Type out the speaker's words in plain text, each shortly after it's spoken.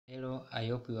Hello, I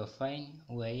hope you are fine.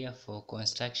 We are here for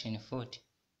construction fault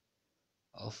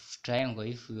of triangle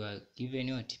if you are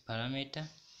given what parameter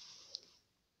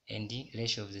and the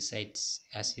ratio of the sides.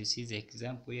 As you see the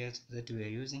example here that we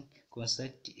are using,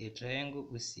 construct a triangle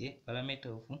with a parameter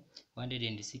of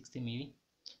 160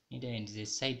 millimeter and the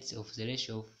sides of the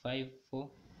ratio of 5,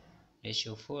 4,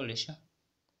 ratio 4, ratio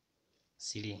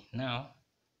 3. Now,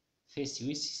 first,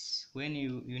 when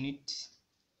you need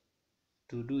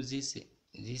to do this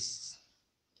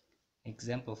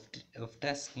example of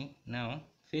tasking. Now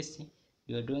first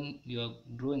you are drawing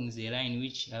the line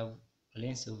which have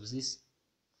length of this,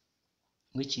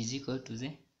 which is equal to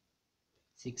the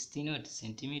 16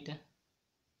 centimeter.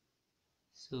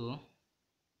 So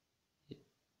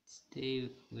today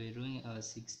we're drawing our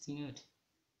 16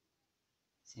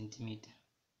 centimeter.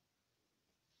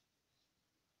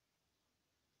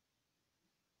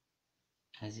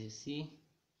 As you see,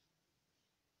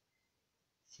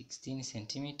 16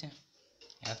 centimeter.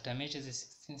 After measure the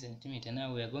 16 centimeter,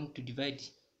 now we are going to divide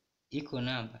equal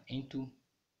number into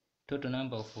total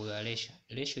number of our ratio.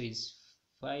 Ratio is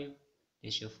 5,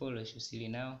 ratio 4, ratio 3.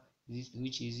 Now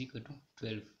which is equal to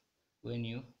 12 when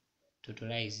you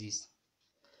totalize this.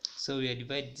 So we are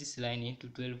divide this line into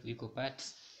 12 equal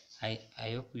parts. I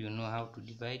hope you know how to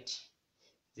divide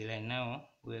the line. Now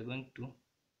we are going to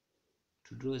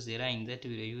draw the line that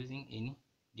we are using in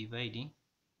dividing,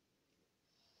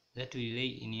 that will lay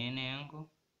in any angle.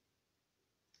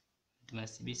 It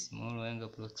must be small angle,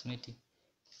 approximately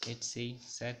let's say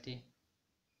 30.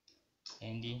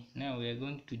 And now we are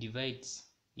going to divide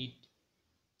it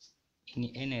in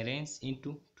any length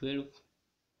into 12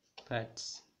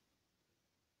 parts.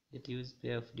 Let's use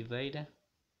pair of divider.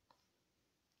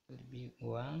 Will be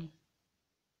 1,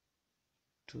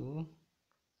 2,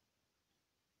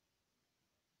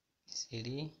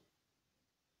 3,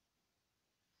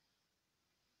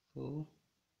 4,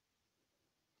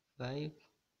 5,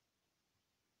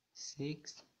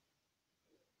 6,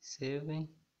 7,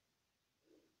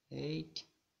 8,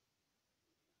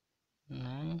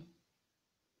 9,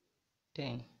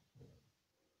 10,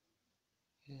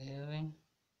 11,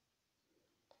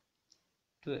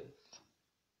 12.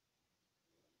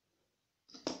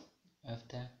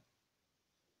 After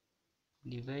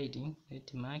dividing,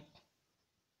 let's mark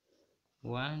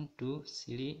 1, 2,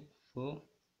 3, 4,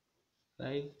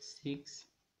 5, 6,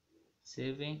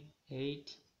 7,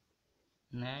 8,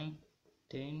 9,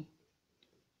 10,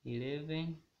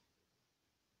 11,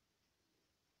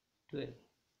 12.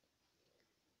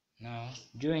 Now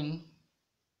join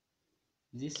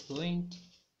this point.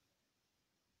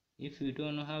 If you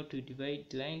don't know how to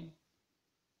divide line,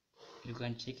 you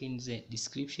can check in the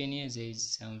description here. There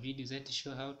is some videos that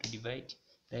show how to divide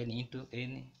line into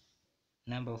any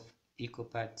number of equal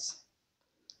parts.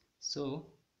 So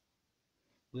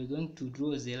we're going to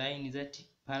draw the line that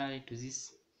parallel to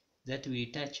this, that will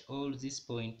touch all this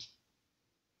point.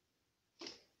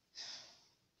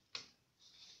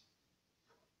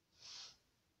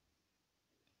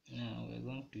 Now we're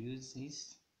going to use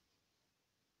this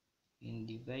in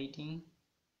dividing,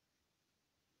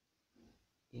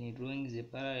 in drawing the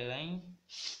parallel line.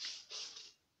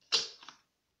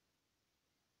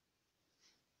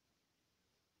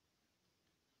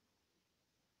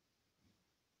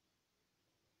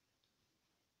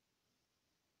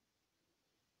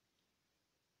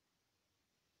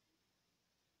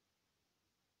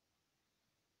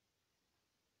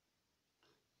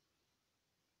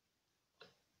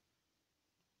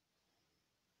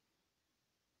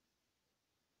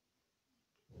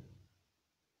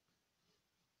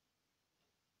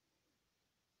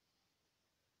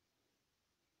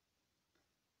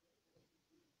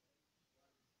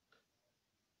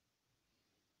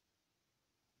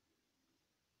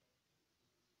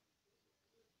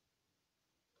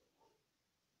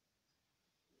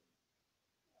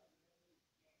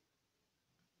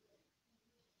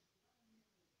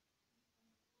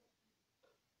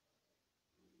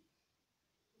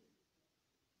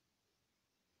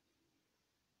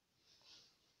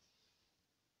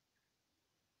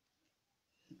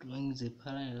 Drawing the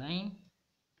parallel line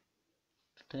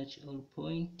to touch all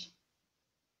points.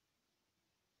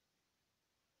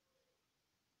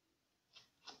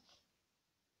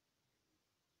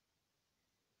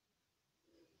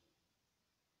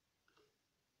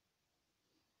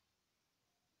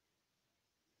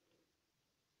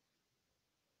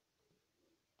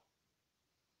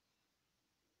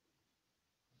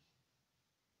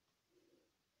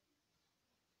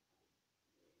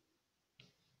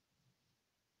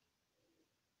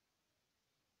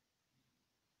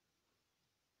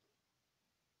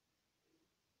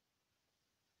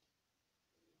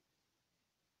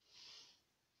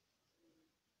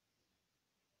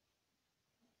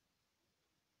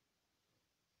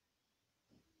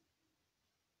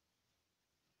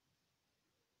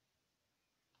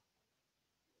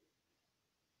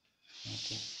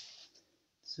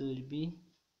 So it will be,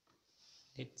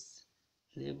 let's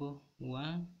label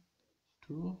 1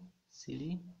 2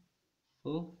 3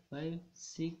 4 5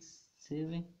 6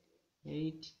 7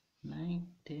 8 9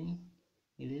 10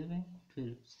 11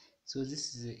 12. So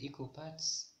this is the equal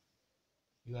parts.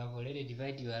 You have already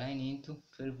divided your line into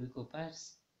 12 equal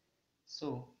parts.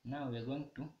 So now we are going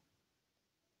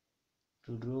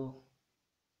to draw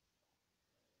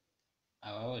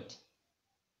our what?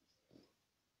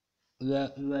 We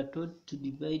are told to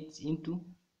divide into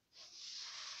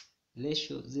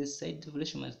ratio. The side of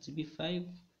ratio must be 5,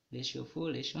 ratio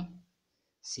 4, ratio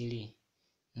 3.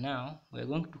 Now we are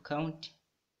going to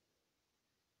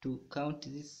count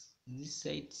this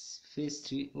side's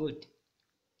first what?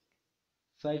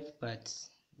 5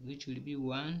 parts, which will be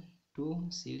 1 2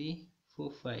 3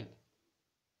 4 5,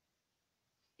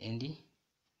 and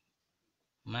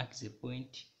mark the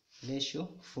point ratio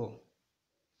 4.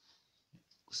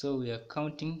 So we are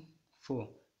counting 4,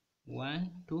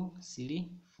 1 2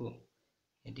 3 4,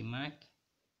 and mark,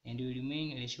 and will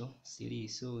remain ratio 3.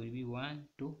 So it will be 1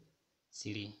 2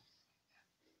 3.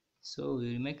 So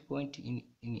we will make point in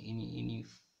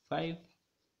 5,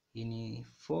 in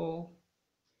 4,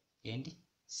 and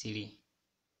 3,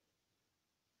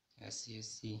 as you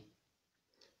see,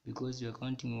 because we are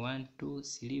counting 1 2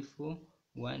 3 4,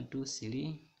 1 2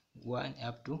 3 1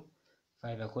 up to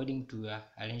 5 according to your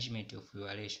arrangement of your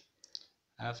ratio.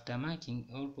 After marking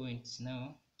all points,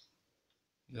 now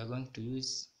you are going to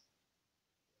use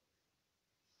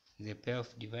the pair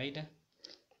of divider.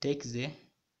 Take that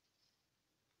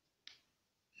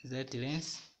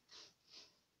length,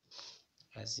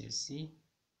 as you see,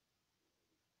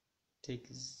 take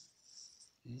this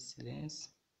length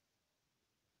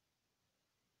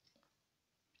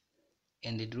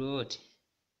and draw it.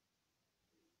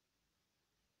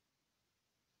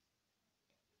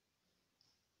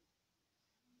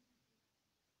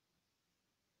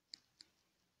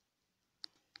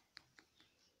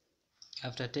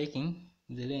 After taking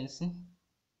the length,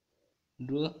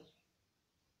 draw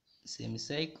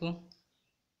semicircle,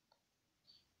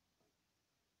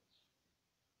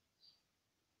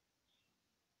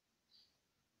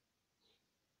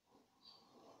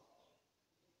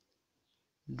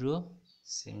 draw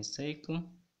semicircle.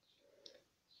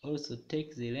 Also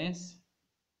take the length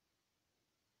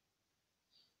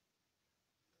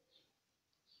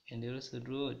and also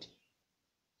draw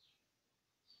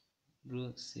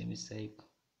semicircle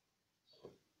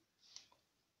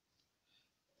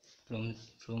from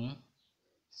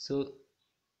so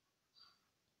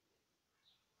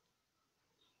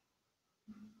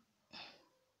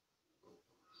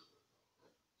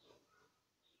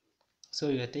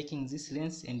you are taking this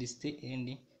length and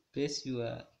place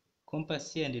your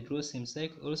compass here and draw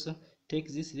semicircle. Also take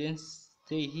this length,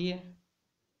 stay here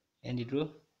and draw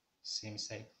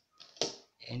semicircle.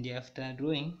 And after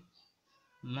drawing,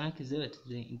 mark the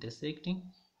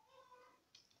intersecting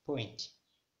point.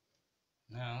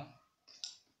 Now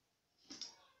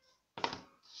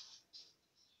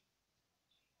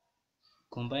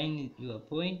combine your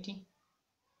point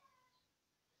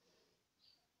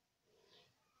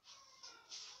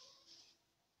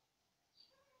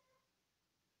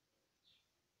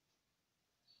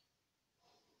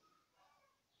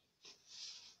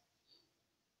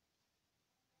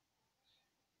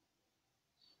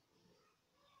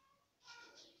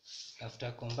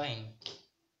after combine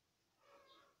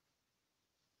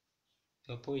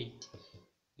your point,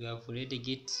 you have already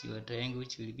get your triangle,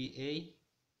 which will be A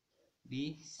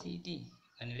B C D. You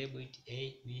can label it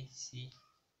A B C.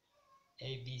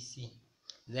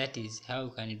 That is how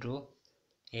you can draw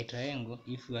a triangle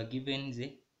if you are given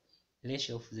the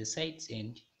ratio of the sides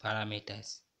and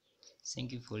parameters.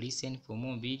 Thank you for listening. For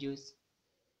more videos,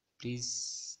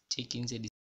 please check in the